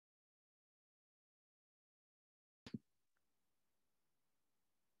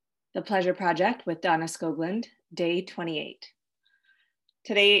The Pleasure Project with Donna Skoglund, day 28.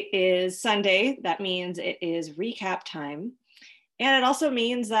 Today is Sunday. That means it is recap time. And it also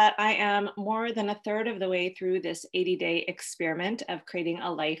means that I am more than a third of the way through this 80-day experiment of creating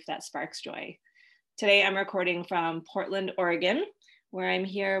a life that sparks joy. Today I'm recording from Portland, Oregon, where I'm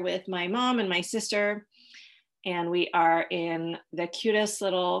here with my mom and my sister. And we are in the cutest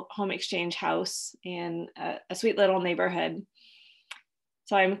little home exchange house in a sweet little neighborhood.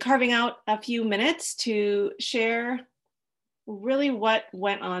 So I'm carving out a few minutes to share really what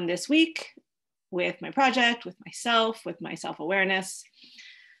went on this week with my project, with myself, with my self-awareness.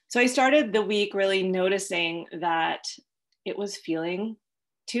 So I started the week really noticing that it was feeling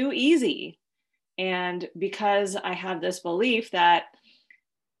too easy. And because I have this belief that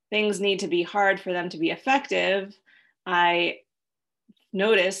things need to be hard for them to be effective, I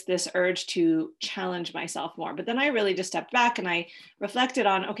noticed this urge to challenge myself more. But then I really just stepped back and I reflected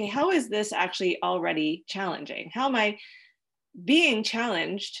on, okay, how is this actually already challenging? How am I being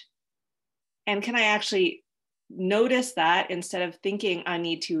challenged? And can I actually notice that instead of thinking I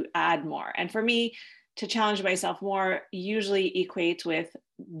need to add more? And for me, to challenge myself more usually equates with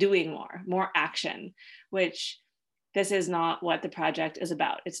doing more action, which this is not what the project is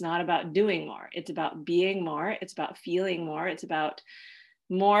about. It's not about doing more. It's about being more. It's about feeling more. It's about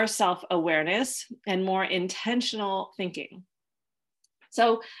more self-awareness and more intentional thinking.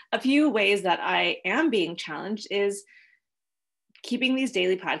 So a few ways that I am being challenged is keeping these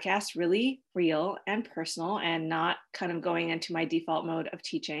daily podcasts really real and personal and not kind of going into my default mode of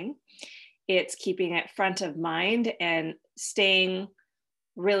teaching. It's keeping it front of mind and staying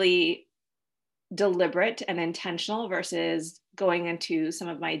really deliberate and intentional versus going into some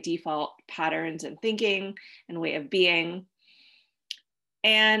of my default patterns and thinking and way of being.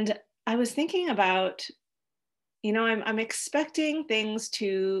 And I was thinking about, I'm expecting things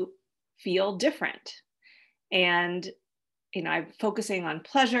to feel different. And, I'm focusing on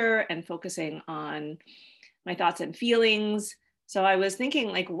pleasure and focusing on my thoughts and feelings. So I was thinking,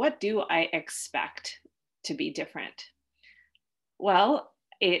 like, what do I expect to be different? Well,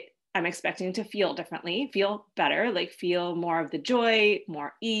 I'm expecting to feel differently, feel better, like feel more of the joy,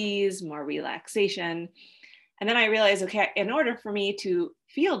 more ease, more relaxation. And then I realized, okay, in order for me to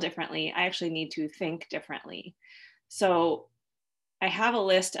feel differently, I actually need to think differently. So I have a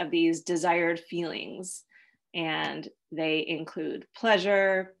list of these desired feelings, and they include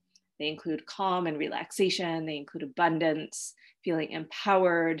pleasure, they include calm and relaxation, they include abundance, feeling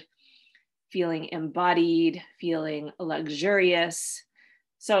empowered, feeling embodied, feeling luxurious.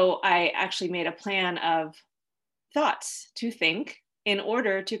 So I actually made a plan of thoughts to think in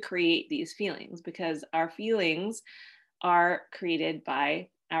order to create these feelings, because our feelings are created by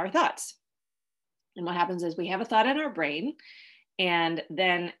our thoughts. And what happens is we have a thought in our brain, and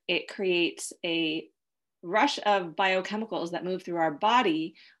then it creates a rush of biochemicals that move through our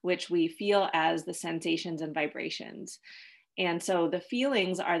body, which we feel as the sensations and vibrations. And so the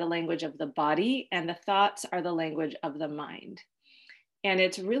feelings are the language of the body, and the thoughts are the language of the mind. And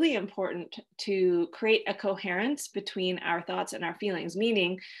it's really important to create a coherence between our thoughts and our feelings,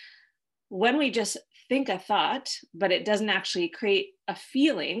 meaning when we just think a thought, but it doesn't actually create a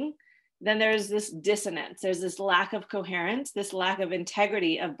feeling, then there's this dissonance, there's this lack of coherence, this lack of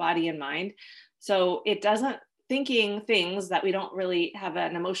integrity of body and mind. So it doesn't, thinking things that we don't really have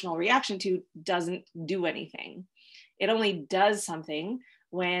an emotional reaction to doesn't do anything. It only does something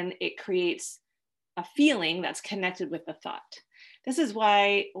when it creates a feeling that's connected with the thought. This is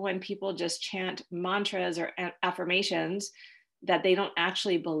why when people just chant mantras or affirmations that they don't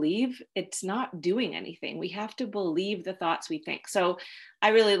actually believe, it's not doing anything. We have to believe the thoughts we think. So I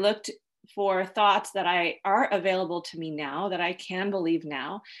really looked for thoughts that are available to me now, that I can believe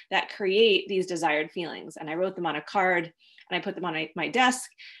now, that create these desired feelings. And I wrote them on a card and I put them on my desk,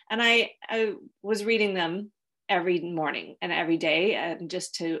 and I was reading them every morning and every day, and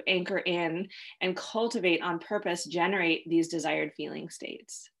just to anchor in and cultivate on purpose, generate these desired feeling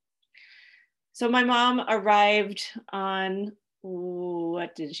states. So my mom arrived on,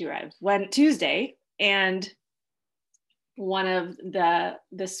 what did she arrive? Tuesday. And one of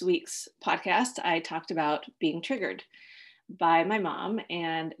this week's podcast, I talked about being triggered by my mom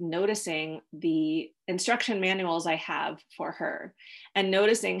and noticing the instruction manuals I have for her, and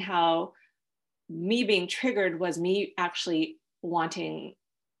noticing how me being triggered was me actually wanting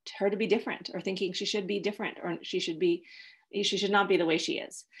her to be different, or thinking she should be different, or she should not be the way she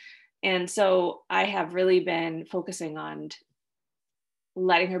is. And so I have really been focusing on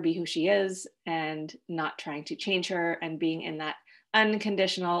letting her be who she is and not trying to change her, and being in that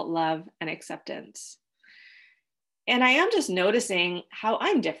unconditional love and acceptance. And I am just noticing how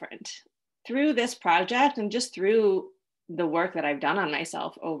I'm different through this project and just through the work that I've done on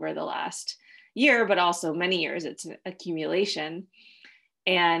myself over the last year, but also many years. It's an accumulation.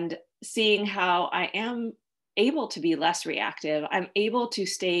 And seeing how I am able to be less reactive. I'm able to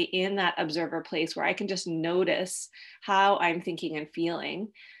stay in that observer place where I can just notice how I'm thinking and feeling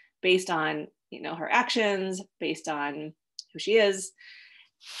based on, her actions, based on who she is.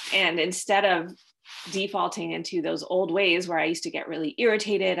 And instead of defaulting into those old ways where I used to get really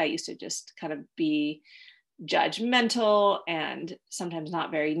irritated, I used to just kind of be judgmental and sometimes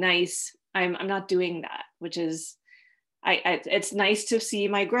not very nice. I'm not doing that, which is, it's nice to see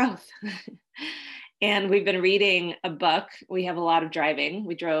my growth. And we've been reading a book. We have a lot of driving.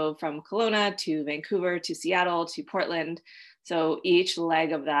 We drove from Kelowna to Vancouver to Seattle to Portland. So each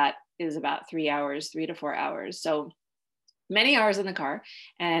leg of that is about 3 hours, 3 to 4 hours. So many hours in the car.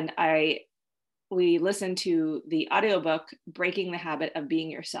 And we listened to the audiobook, Breaking the Habit of Being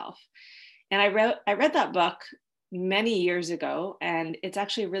Yourself. And I read that book many years ago, and it's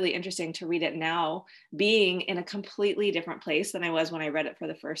actually really interesting to read it now, being in a completely different place than I was when I read it for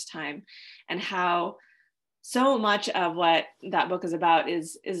the first time, and how so much of what that book is about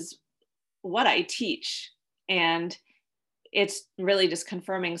is what I teach. And it's really just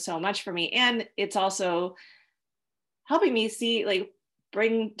confirming so much for me. And it's also helping me see, like,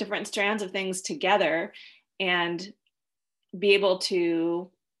 bring different strands of things together and be able to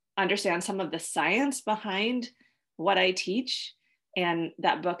understand some of the science behind what I teach. And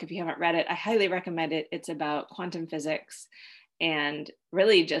that book, if you haven't read it, I highly recommend it. It's about quantum physics and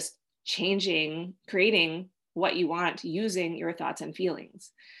really just creating what you want using your thoughts and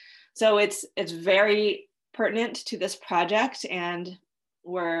feelings. So it's very pertinent to this project, and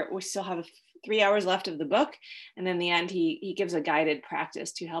we still have 3 hours left of the book. And in the end, he gives a guided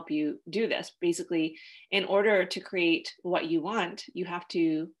practice to help you do this. Basically, in order to create what you want, you have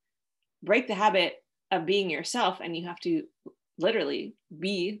to break the habit of being yourself, and you have to literally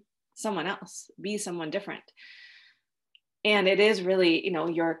be someone else, be someone different. And it is really,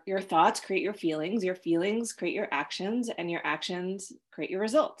 your thoughts create your feelings create your actions, and your actions create your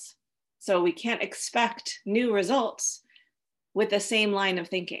results. So we can't expect new results with the same line of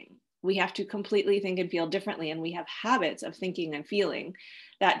thinking. We have to completely think and feel differently. And we have habits of thinking and feeling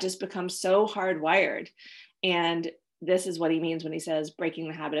that just become so hardwired. And this is what he means when he says breaking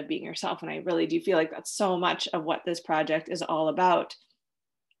the habit of being yourself. And I really do feel like that's so much of what this project is all about,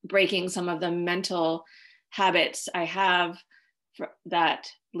 breaking some of the mental habits I have that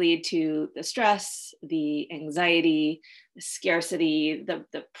lead to the stress, the anxiety, the scarcity,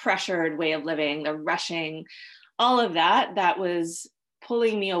 the pressured way of living, the rushing, all of that was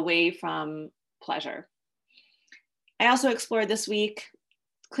pulling me away from pleasure. I also explored this week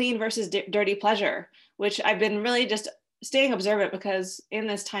clean versus dirty pleasure, which I've been really just staying observant, because in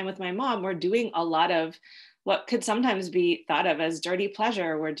this time with my mom, we're doing a lot of what could sometimes be thought of as dirty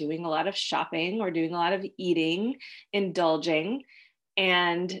pleasure. We're doing a lot of shopping, we're doing a lot of eating, indulging.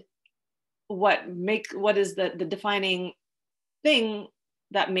 And what is the defining thing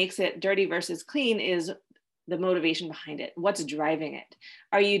that makes it dirty versus clean is the motivation behind it. What's driving it?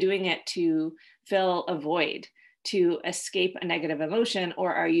 Are you doing it to fill a void, to escape a negative emotion,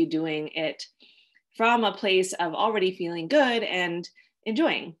 or are you doing it from a place of already feeling good and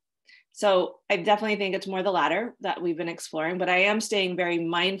enjoying? So I definitely think it's more the latter that we've been exploring, but I am staying very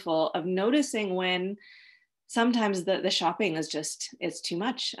mindful of noticing when sometimes the shopping is just, it's too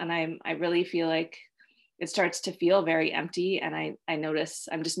much. And I really feel like it starts to feel very empty. And I notice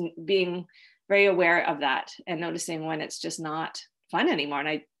I'm just being very aware of that and noticing when it's just not fun anymore.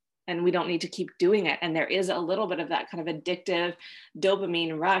 And we don't need to keep doing it. And there is a little bit of that kind of addictive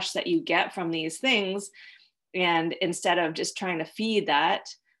dopamine rush that you get from these things. And instead of just trying to feed that,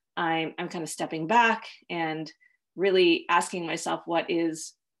 I'm kind of stepping back and really asking myself, what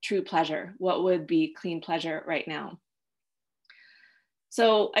is true pleasure? What would be clean pleasure right now?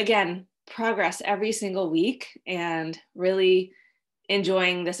 So again, progress every single week, and really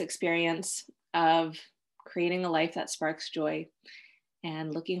enjoying this experience of creating a life that sparks joy,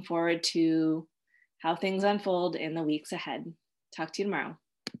 and looking forward to how things unfold in the weeks ahead. Talk to you tomorrow.